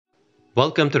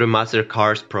Welcome to the Master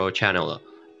Cars Pro channel.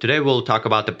 Today we'll talk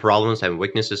about the problems and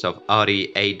weaknesses of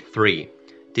Audi A3.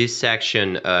 This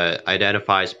section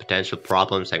identifies potential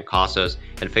problems and causes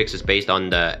and fixes based on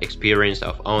the experience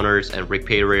of owners and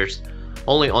repairers.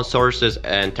 Only on sources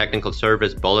and technical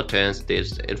service bulletins,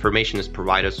 this information is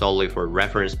provided solely for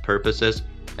reference purposes,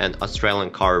 and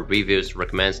Australian Car Reviews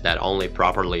recommends that only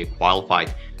properly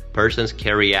qualified persons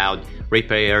carry out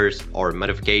repairs or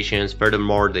modifications.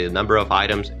 Furthermore, the number of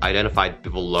items identified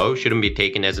below shouldn't be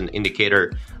taken as an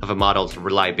indicator of a model's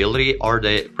reliability or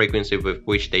the frequency with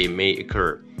which they may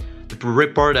occur. To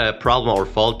report a problem or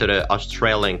fault to the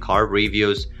Australian Car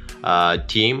Reviews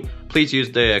team, please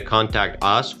use the Contact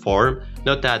Us form.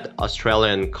 Note that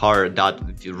Australian Car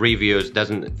Reviews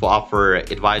doesn't offer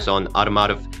advice on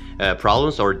automotive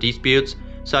problems or disputes.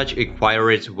 Such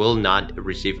inquiries will not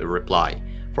receive a reply.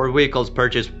 For vehicles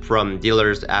purchased from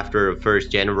dealers after 1st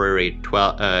January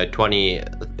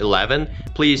 2011,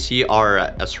 please see our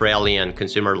Australian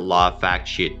Consumer Law Fact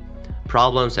Sheet.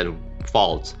 Problems and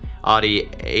faults. Audi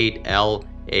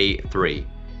A3.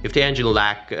 If the engine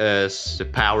lacks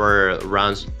power,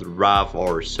 runs rough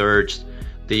or surges,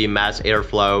 the mass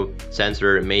airflow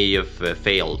sensor may have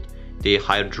failed. The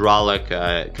hydraulic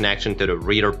connection to the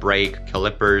rear brake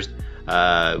calipers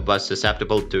was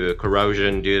susceptible to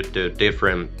corrosion due to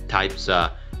different types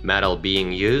of metal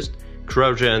being used.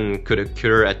 Corrosion could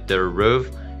occur at the roof,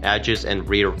 edges, and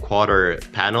rear quarter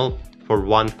panel. For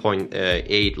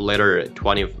 1.8-liter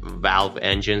 20-valve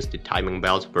engines, the timing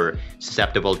belts were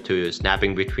susceptible to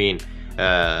snapping between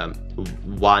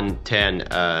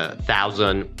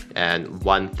 110,000 and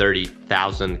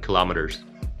 130,000 kilometers,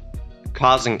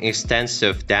 causing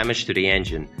extensive damage to the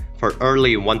engine. For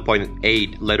early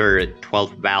 1.8-liter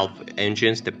 12-valve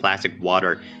engines, the plastic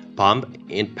water pump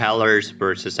impellers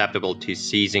were susceptible to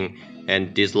seizing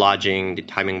and dislodging the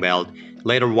timing belt.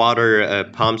 Later water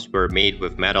pumps were made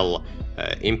with metal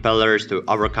impellers to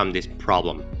overcome this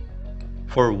problem.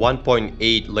 For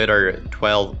 1.8-liter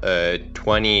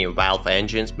 20-valve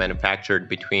engines manufactured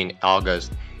between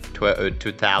August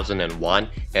 2001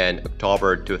 and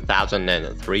October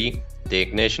 2003, the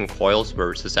ignition coils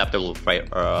were susceptible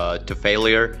to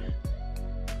failure.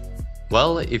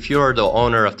 Well, if you are the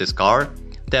owner of this car,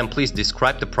 then please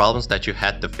describe the problems that you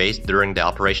had to face during the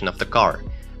operation of the car.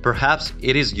 Perhaps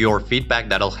it is your feedback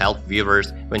that'll help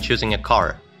viewers when choosing a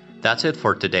car. That's it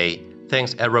for today.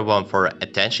 Thanks everyone for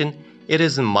attention. It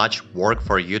isn't much work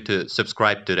for you to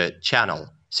subscribe to the channel.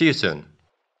 See you soon.